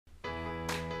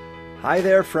Hi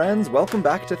there, friends. Welcome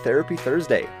back to Therapy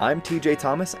Thursday. I'm TJ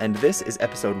Thomas, and this is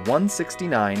episode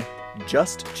 169,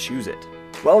 Just Choose It.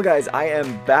 Well, guys, I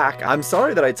am back. I'm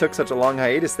sorry that I took such a long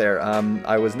hiatus there.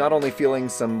 I was not only feeling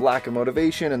some lack of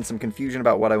motivation and some confusion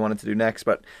about what I wanted to do next,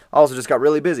 but I also just got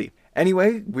really busy.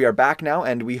 Anyway, we are back now,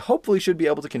 and we hopefully should be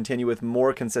able to continue with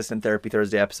more consistent Therapy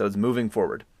Thursday episodes moving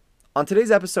forward. On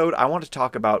today's episode, I want to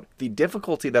talk about the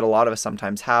difficulty that a lot of us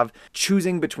sometimes have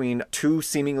choosing between two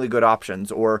seemingly good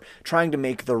options or trying to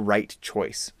make the right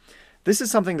choice. This is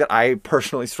something that I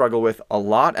personally struggle with a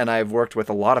lot, and I've worked with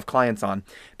a lot of clients on,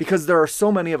 because there are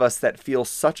so many of us that feel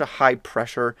such a high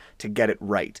pressure to get it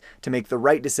right, to make the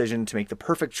right decision, to make the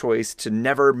perfect choice, to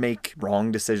never make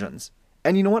wrong decisions.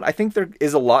 And you know what? I think there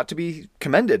is a lot to be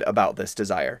commended about this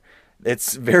desire.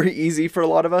 It's very easy for a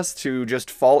lot of us to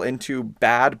just fall into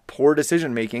bad, poor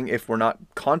decision making if we're not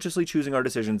consciously choosing our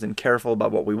decisions and careful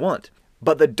about what we want.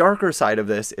 But the darker side of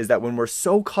this is that when we're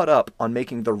so caught up on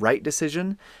making the right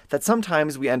decision that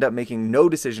sometimes we end up making no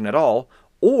decision at all,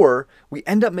 or we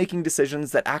end up making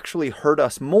decisions that actually hurt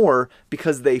us more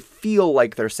because they feel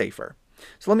like they're safer.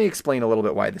 So let me explain a little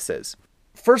bit why this is.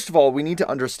 First of all, we need to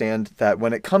understand that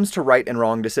when it comes to right and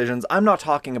wrong decisions, I'm not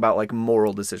talking about like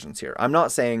moral decisions here. I'm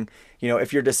not saying,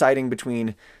 if you're deciding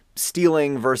between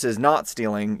stealing versus not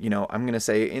stealing, I'm going to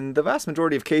say in the vast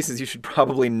majority of cases, you should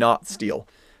probably not steal.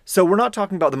 So we're not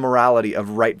talking about the morality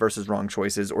of right versus wrong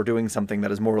choices or doing something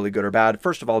that is morally good or bad.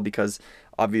 First of all, because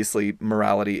obviously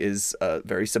morality is a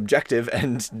very subjective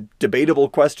and debatable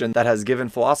question that has given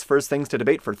philosophers things to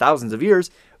debate for thousands of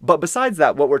years. But besides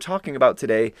that, what we're talking about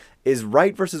today is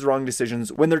right versus wrong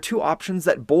decisions when they're two options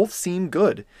that both seem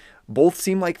good, both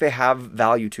seem like they have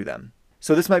value to them.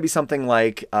 So this might be something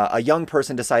like a young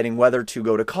person deciding whether to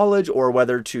go to college or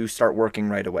whether to start working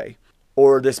right away.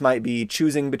 Or this might be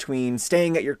choosing between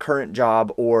staying at your current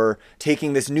job or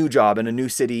taking this new job in a new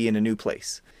city in a new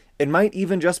place. It might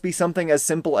even just be something as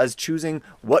simple as choosing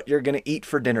what you're going to eat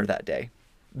for dinner that day.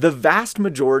 The vast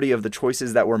majority of the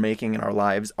choices that we're making in our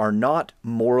lives are not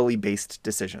morally based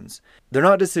decisions. They're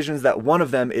not decisions that one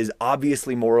of them is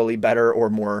obviously morally better or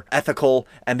more ethical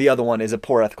and the other one is a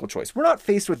poor ethical choice. We're not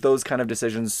faced with those kind of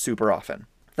decisions super often.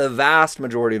 The vast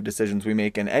majority of decisions we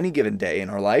make in any given day in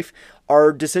our life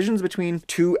are decisions between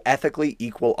two ethically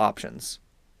equal options.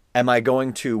 Am I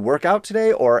going to work out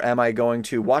today, or am I going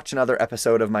to watch another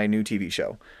episode of my new TV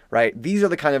show, right? These are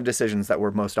the kind of decisions that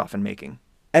we're most often making.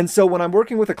 And so when I'm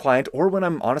working with a client, or when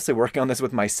I'm honestly working on this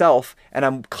with myself, and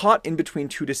I'm caught in between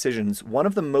two decisions, one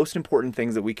of the most important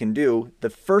things that we can do, the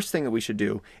first thing that we should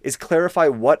do, is clarify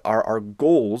what are our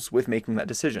goals with making that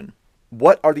decision.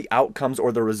 What are the outcomes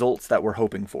or the results that we're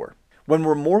hoping for? When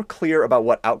we're more clear about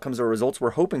what outcomes or results we're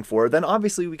hoping for, then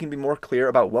obviously we can be more clear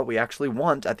about what we actually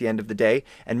want at the end of the day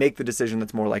and make the decision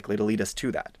that's more likely to lead us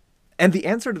to that. And the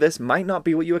answer to this might not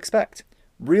be what you expect.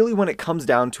 Really, when it comes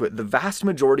down to it, the vast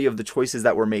majority of the choices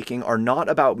that we're making are not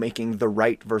about making the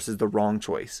right versus the wrong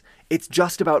choice. It's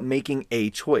just about making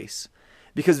a choice.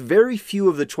 Because very few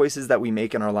of the choices that we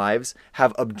make in our lives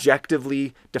have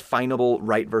objectively definable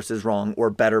right versus wrong or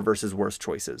better versus worse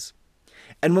choices.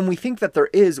 And when we think that there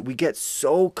is, we get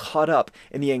so caught up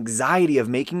in the anxiety of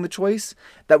making the choice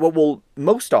that what we'll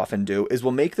most often do is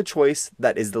we'll make the choice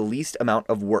that is the least amount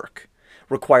of work,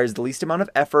 requires the least amount of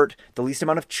effort, the least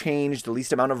amount of change, the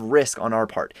least amount of risk on our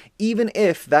part, even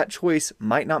if that choice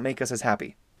might not make us as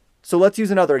happy. So let's use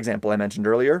another example I mentioned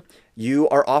earlier. You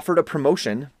are offered a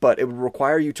promotion, but it would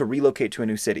require you to relocate to a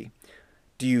new city.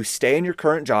 Do you stay in your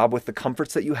current job with the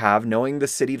comforts that you have, knowing the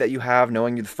city that you have,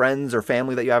 knowing the friends or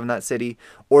family that you have in that city,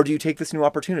 or do you take this new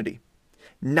opportunity?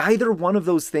 Neither one of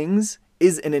those things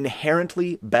is an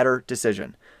inherently better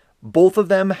decision. Both of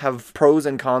them have pros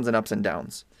and cons and ups and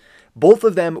downs. Both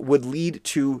of them would lead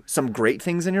to some great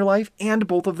things in your life, and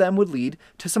both of them would lead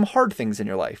to some hard things in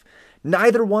your life.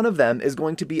 Neither one of them is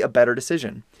going to be a better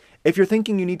decision. If you're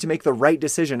thinking you need to make the right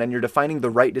decision and you're defining the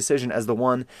right decision as the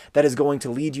one that is going to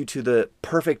lead you to the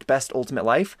perfect, best, ultimate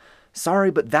life,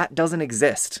 sorry, but that doesn't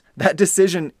exist. That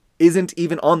decision isn't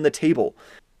even on the table.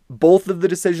 Both of the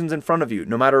decisions in front of you,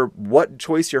 no matter what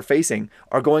choice you're facing,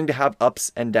 are going to have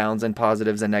ups and downs and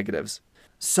positives and negatives.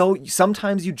 So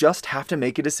sometimes you just have to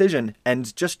make a decision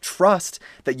and just trust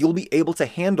that you'll be able to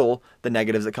handle the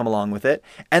negatives that come along with it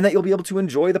and that you'll be able to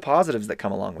enjoy the positives that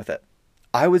come along with it.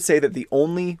 I would say that the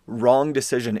only wrong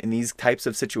decision in these types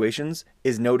of situations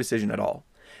is no decision at all.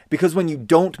 Because when you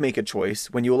don't make a choice,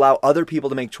 when you allow other people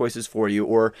to make choices for you,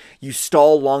 or you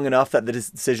stall long enough that the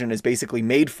decision is basically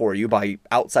made for you by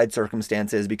outside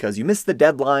circumstances because you missed the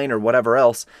deadline or whatever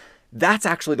else, that's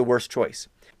actually the worst choice.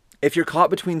 If you're caught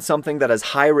between something that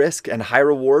has high risk and high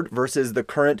reward versus the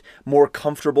current, more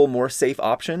comfortable, more safe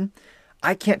option,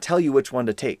 I can't tell you which one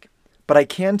to take. But I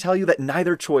can tell you that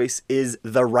neither choice is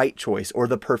the right choice or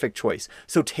the perfect choice.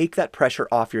 So take that pressure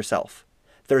off yourself.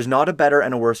 There's not a better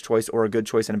and a worse choice or a good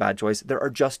choice and a bad choice. There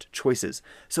are just choices.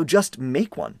 So just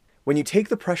make one. When you take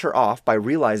the pressure off by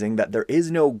realizing that there is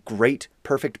no great,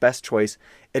 perfect, best choice,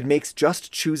 it makes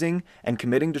just choosing and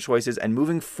committing to choices and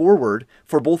moving forward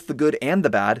for both the good and the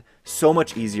bad so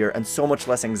much easier and so much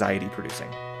less anxiety producing.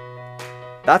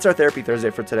 That's our Therapy Thursday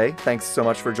for today. Thanks so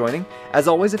much for joining. As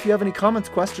always, if you have any comments,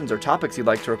 questions, or topics you'd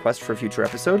like to request for a future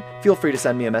episode, feel free to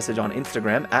send me a message on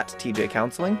Instagram at TJ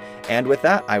Counseling. And with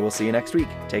that, I will see you next week.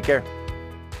 Take care.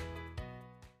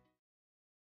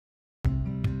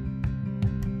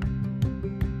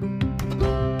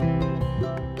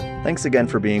 Thanks again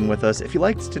for being with us. If you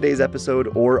liked today's episode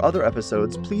or other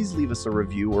episodes, please leave us a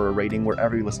review or a rating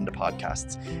wherever you listen to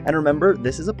podcasts. And remember,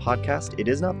 this is a podcast, it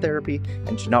is not therapy,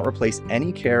 and should not replace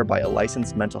any care by a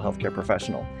licensed mental health care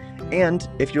professional. And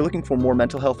if you're looking for more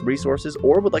mental health resources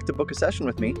or would like to book a session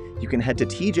with me, you can head to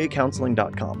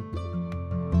tjcounseling.com.